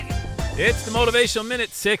It's the Motivational Minute,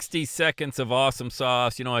 60 seconds of awesome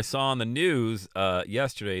sauce. You know, I saw on the news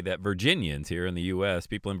yesterday that Virginians here in the U.S.,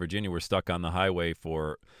 people in Virginia were stuck on the highway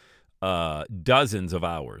for dozens of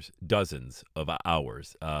hours.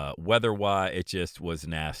 Weather-wise, it just was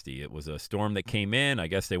nasty. It was a storm that came in. I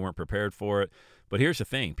guess they weren't prepared for it. But here's the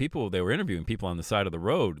thing. They were interviewing people on the side of the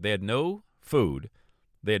road. They had no food.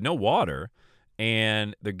 They had no water.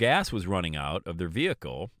 And the gas was running out of their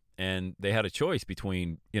vehicle. And they had a choice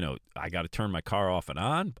between, I got to turn my car off and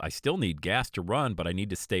on. I still need gas to run, but I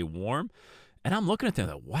need to stay warm. And I'm looking at them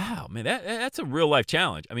like, wow, man, that's a real life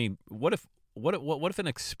challenge. I mean, what if an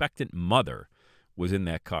expectant mother was in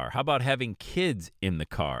that car? How about having kids in the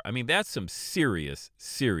car? I mean, that's some serious,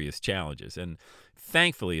 serious challenges. And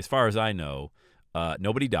thankfully, as far as I know,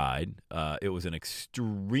 nobody died. It was an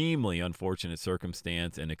extremely unfortunate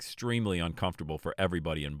circumstance and extremely uncomfortable for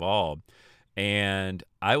everybody involved. And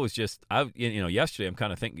I was yesterday I'm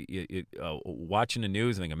kind of thinking, watching the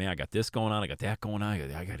news and thinking, man, I got this going on, I got that going on,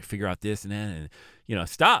 I got to figure out this and that, and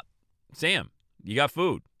stop, Sam, you got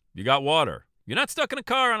food, you got water, you're not stuck in a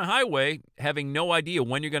car on a highway having no idea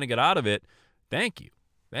when you're going to get out of it. Thank you.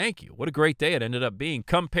 What a great day it ended up being.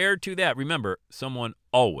 Compared to that, remember, someone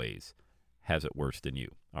always has it worse than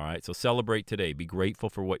you. All right, so celebrate today. Be grateful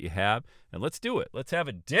for what you have, and let's do it. Let's have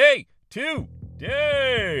a day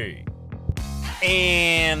today.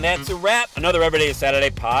 And that's a wrap. Another Everyday is Saturday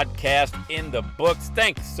podcast in the books.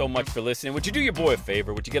 Thanks so much for listening. Would you do your boy a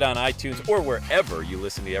favor? Would you get on iTunes or wherever you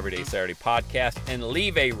listen to the Everyday Saturday podcast and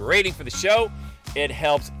leave a rating for the show? It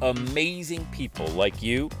helps amazing people like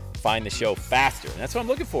you find the show faster. And that's what I'm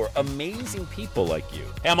looking for, amazing people like you.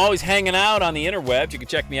 Hey, I'm always hanging out on the interwebs. You can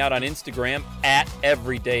check me out on Instagram at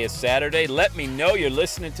Everyday is Saturday. Let me know you're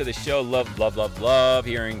listening to the show. Love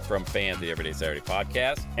hearing from fans of the Everyday Saturday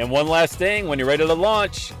podcast. And one last thing, when you're ready to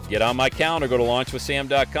launch, get on my calendar, go to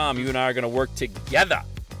launchwithsam.com. You and I are going to work together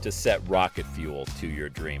to set rocket fuel to your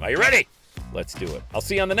dream. Are you ready? Let's do it. I'll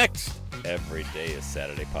see you on the next Everyday is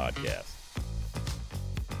Saturday podcast.